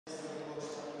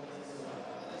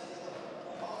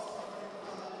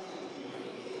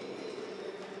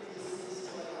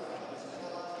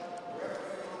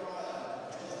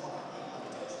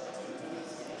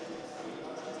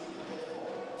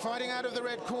Fighting out of the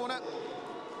red corner,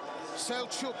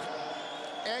 Selcuck,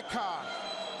 Eker.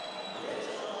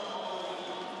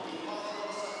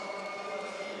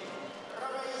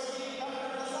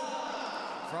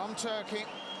 From Turkey,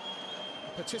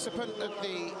 participant at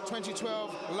the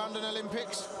 2012 London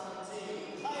Olympics.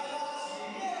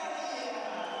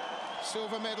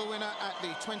 Silver medal winner at the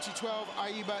 2012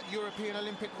 AIBA European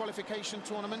Olympic Qualification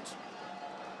Tournament.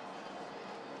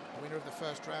 Winner of the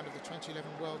first round of the 2011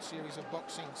 World Series of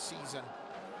Boxing season.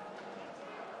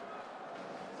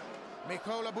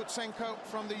 Mykola Butsenko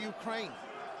from the Ukraine.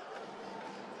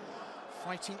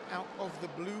 Fighting out of the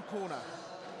blue corner.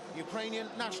 Ukrainian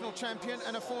national champion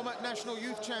and a former national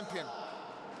youth champion.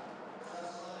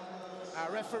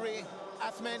 Our referee,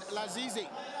 Ahmed Lazizi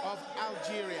of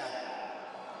Algeria.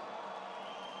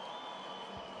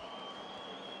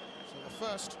 So the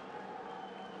first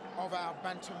of our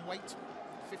bantamweight,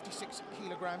 56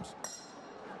 kilograms.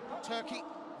 Turkey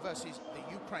versus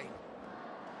the Ukraine.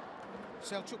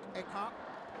 Selcuck Eker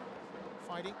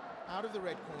fighting out of the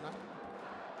red corner.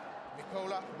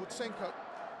 Mykola Butsenko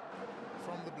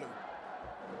from the blue.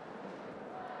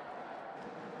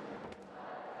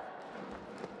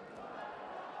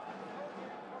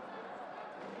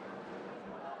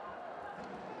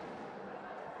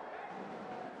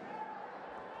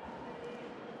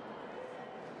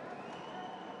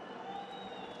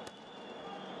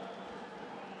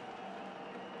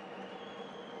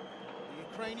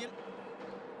 Ukrainian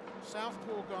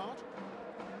southpaw guard.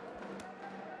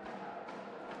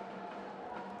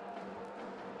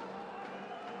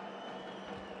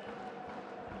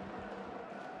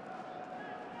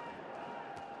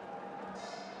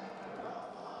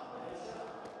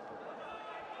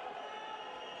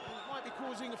 And it might be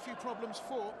causing a few problems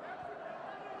for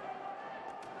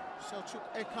Selcuck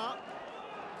Eker.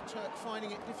 Turk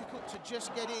finding it difficult to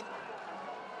just get in.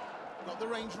 Got the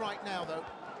range right now though.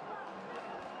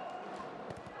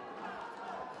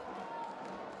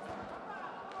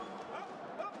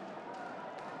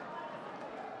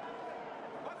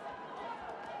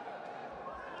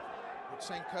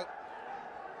 Butsenko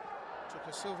took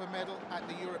a silver medal at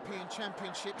the European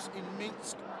Championships in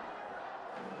Minsk.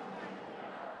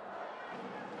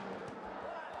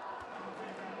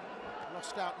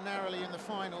 Lost out narrowly in the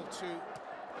final to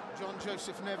John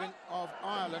Joseph Nevin of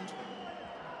Ireland.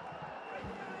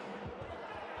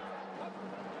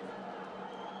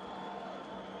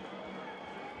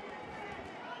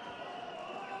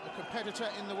 A competitor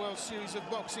in the World Series of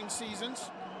Boxing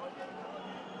seasons.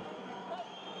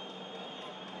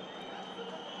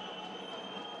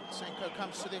 Butsenko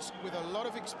comes to this with a lot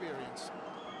of experience.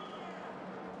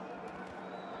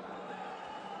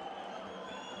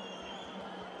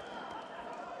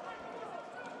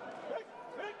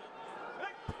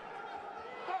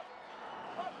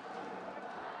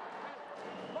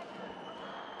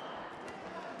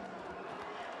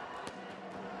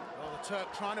 Well, the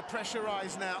Turk trying to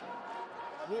pressurize now.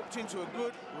 Walked into a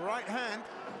good right hand.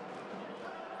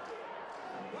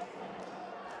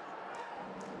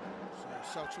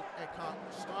 Selcuck Eker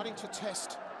starting to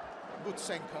test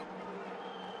Butsenko.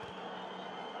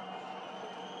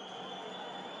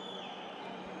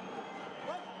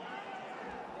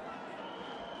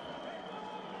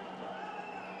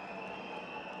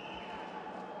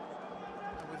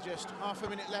 And with just half a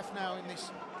minute left now in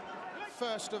this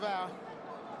first of our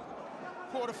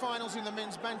quarterfinals in the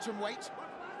men's bantamweight.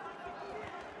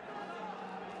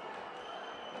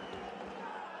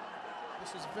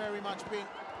 This has very much been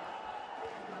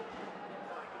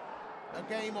a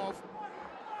game of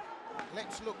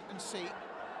let's look and see.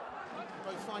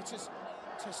 Both fighters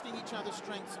testing each other's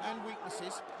strengths and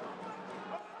weaknesses.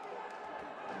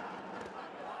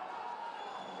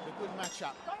 A good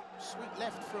matchup. Sweet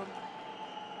left from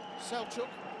Selcuck.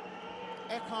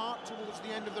 Eker towards the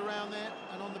end of the round there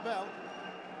and on the bell.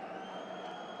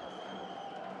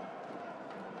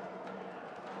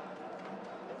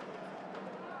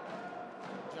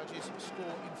 Judges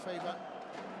score in favour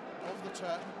of the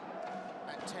Turk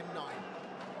at 10-9.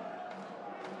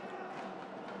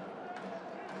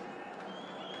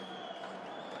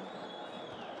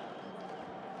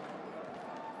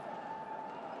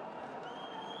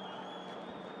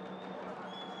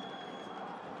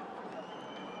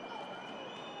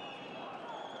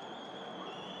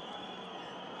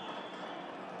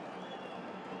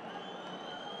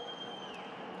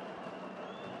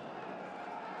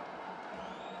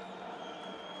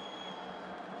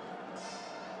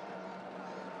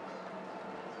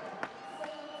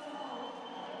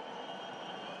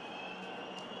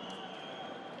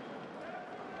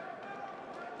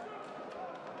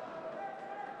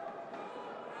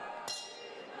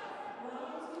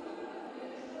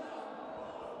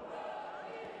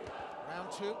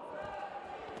 2 of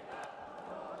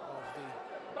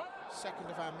the second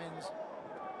of our men's,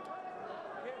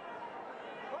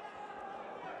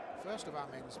 first of our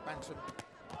men's Bantam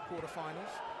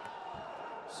quarterfinals.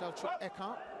 Selcuck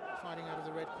Eker fighting out of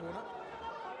the red corner.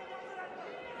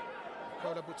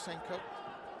 Mykola Butsenko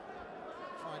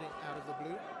fighting out of the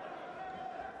blue.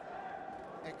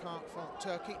 Eker from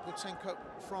Turkey, Butsenko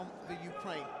from the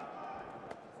Ukraine.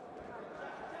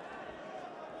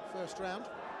 First round,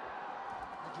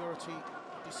 majority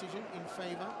decision in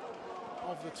favour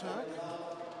of the Turk.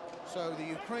 So the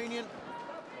Ukrainian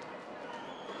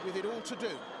with it all to do.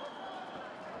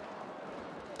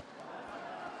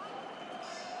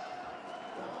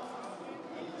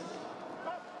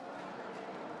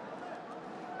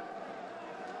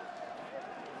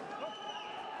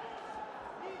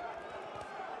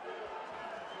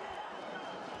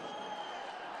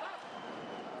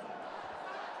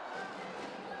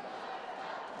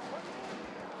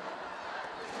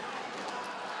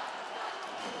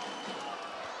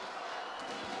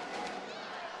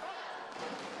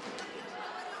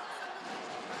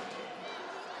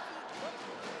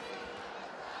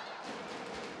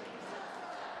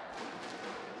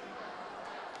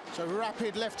 So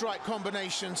rapid left-right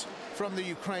combinations from the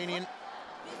Ukrainian.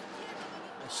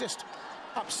 It's just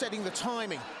upsetting the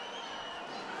timing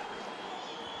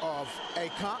of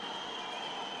Eker.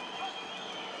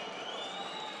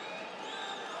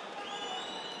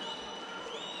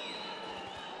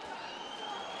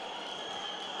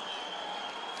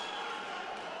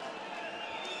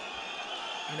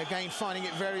 And again, finding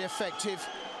it very effective.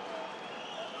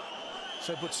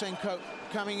 So Butsenko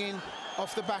coming in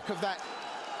off the back of that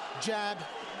jab.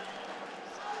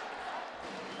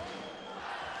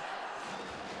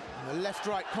 And the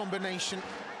left-right combination.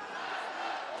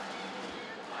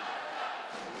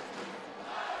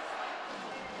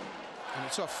 And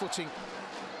it's off-footing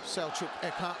Selcuck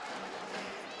Eker.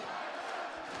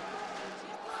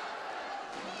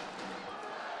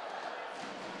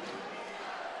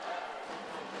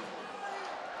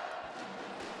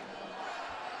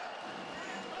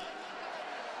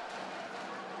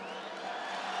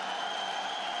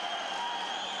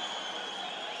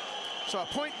 So a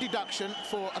point deduction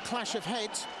for a clash of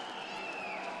heads.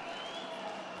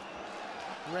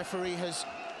 The referee has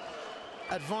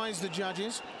advised the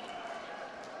judges.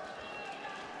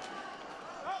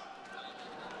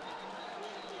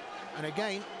 And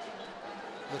again,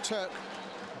 the Turk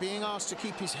being asked to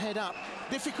keep his head up.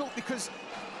 Difficult because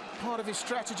part of his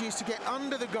strategy is to get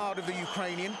under the guard of the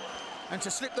Ukrainian, and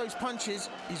to slip those punches,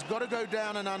 he's got to go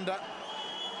down and under.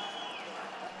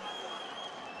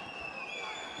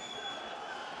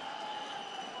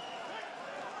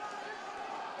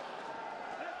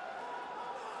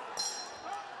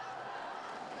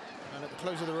 And at the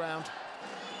close of the round,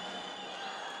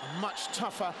 a much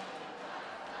tougher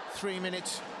 3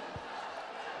 minutes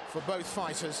for both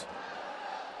fighters.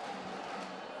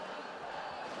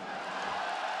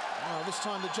 Well, this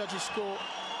time the judges score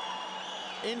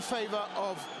in favour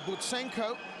of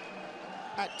Butsenko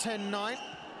at 10-9.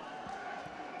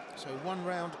 So 1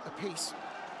 round apiece.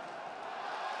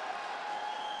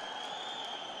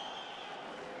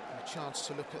 And a chance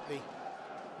to look at the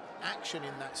action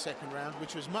in that second round,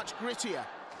 which was much grittier.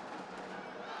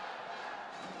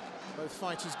 Both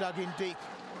fighters dug in deep,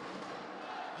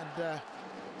 and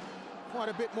quite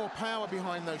a bit more power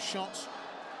behind those shots.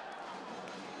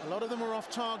 A lot of them were off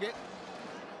target.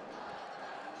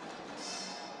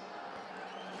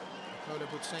 Mykola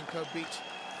Butsenko beat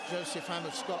Joseph Ham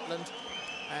of Scotland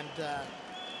and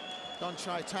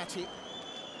Donchai Tati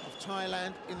of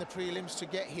Thailand in the prelims to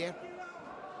get here.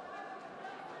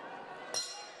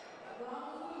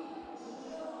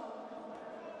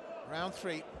 Round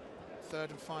 3, third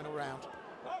and final round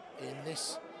in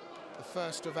this, the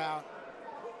first of our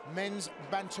men's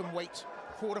bantamweight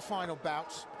quarter-final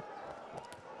bouts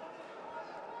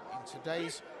in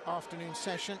today's afternoon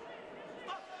session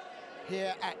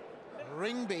here at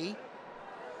Ring B,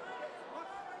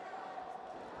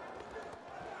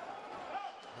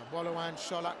 the Bolowan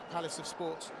Sholak Palace of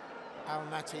Sports,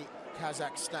 Almaty,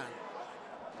 Kazakhstan.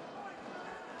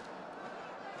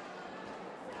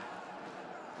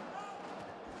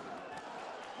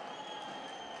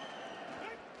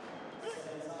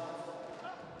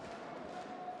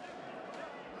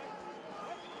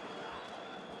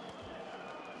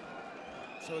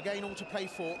 So again, all to play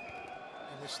for in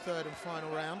this third and final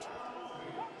round.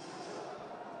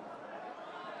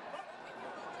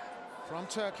 From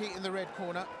Turkey in the red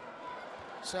corner,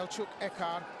 Selcuck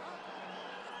Eker.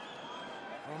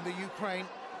 From the Ukraine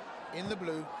in the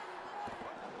blue,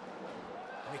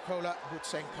 Mykola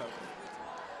Butsenko.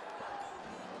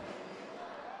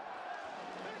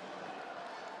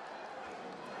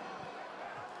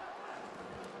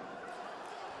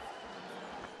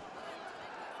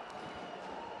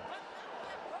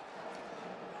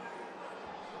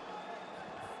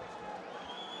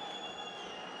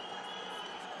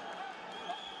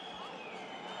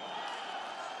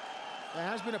 There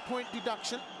has been a point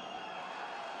deduction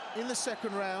in the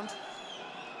second round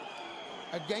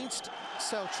against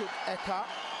Selcuck Eker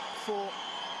for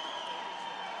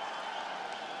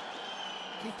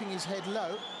keeping his head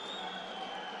low,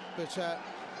 but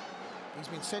he's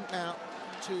been sent now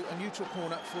to a neutral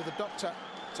corner for the doctor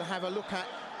to have a look at,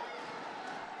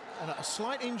 and a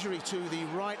slight injury to the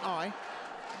right eye.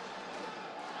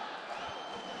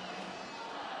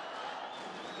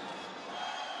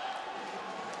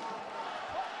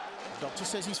 The doctor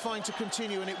says he's fine to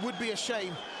continue, and it would be a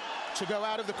shame to go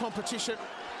out of the competition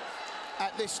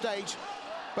at this stage,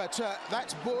 but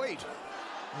that's buoyed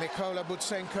Mykola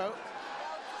Butsenko,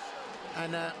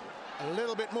 and a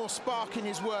little bit more spark in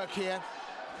his work here.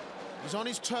 He's on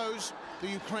his toes, the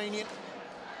Ukrainian.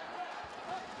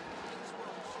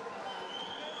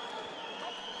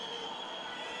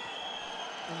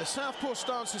 And the southpaw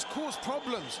stance has caused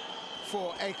problems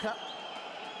for Eker.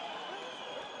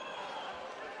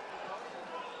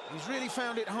 He's really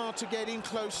found it hard to get in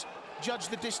close, judge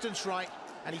the distance right,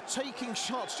 and he's taking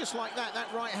shots just like that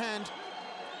right hand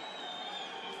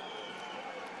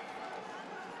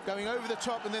going over the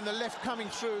top, and then the left coming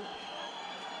through,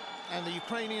 and the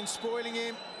Ukrainian spoiling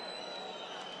him.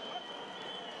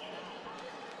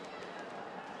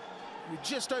 With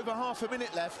just over half a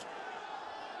minute left.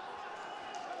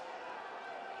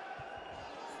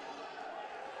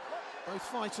 Both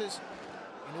fighters,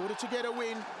 in order to get a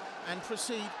win and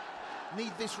proceed,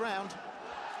 need this round.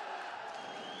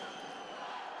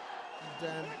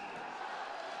 And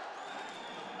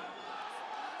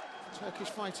Turkish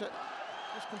fighter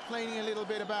just complaining a little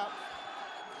bit about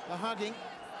the hugging.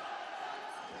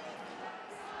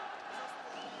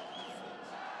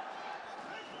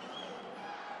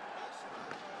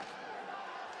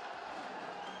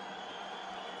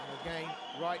 And again,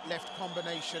 right-left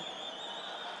combination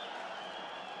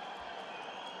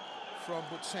from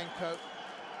Butsenko,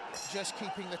 just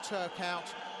keeping the Turk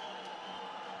out.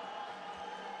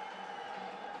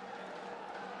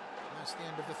 And that's the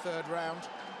end of the third round.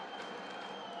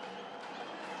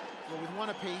 Well, with one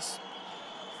apiece,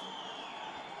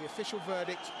 the official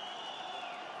verdict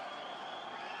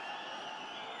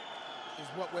is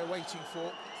what we're waiting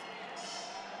for.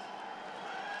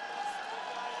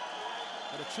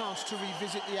 But a chance to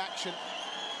revisit the action,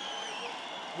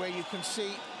 where you can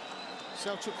see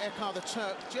Selcuck Eker, the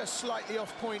Turk, just slightly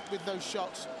off point with those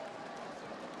shots.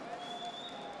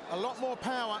 A lot more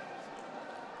power,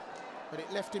 but it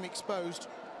left him exposed.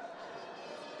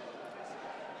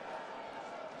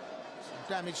 Some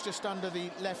damage just under the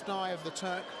left eye of the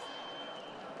Turk.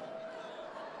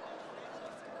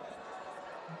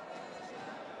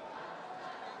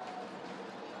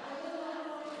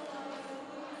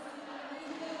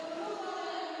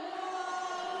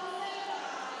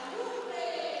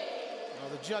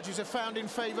 The judges are found in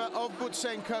favour of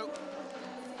Butsenko.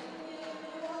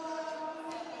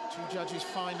 Two judges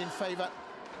find in favour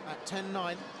at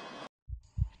 10-9.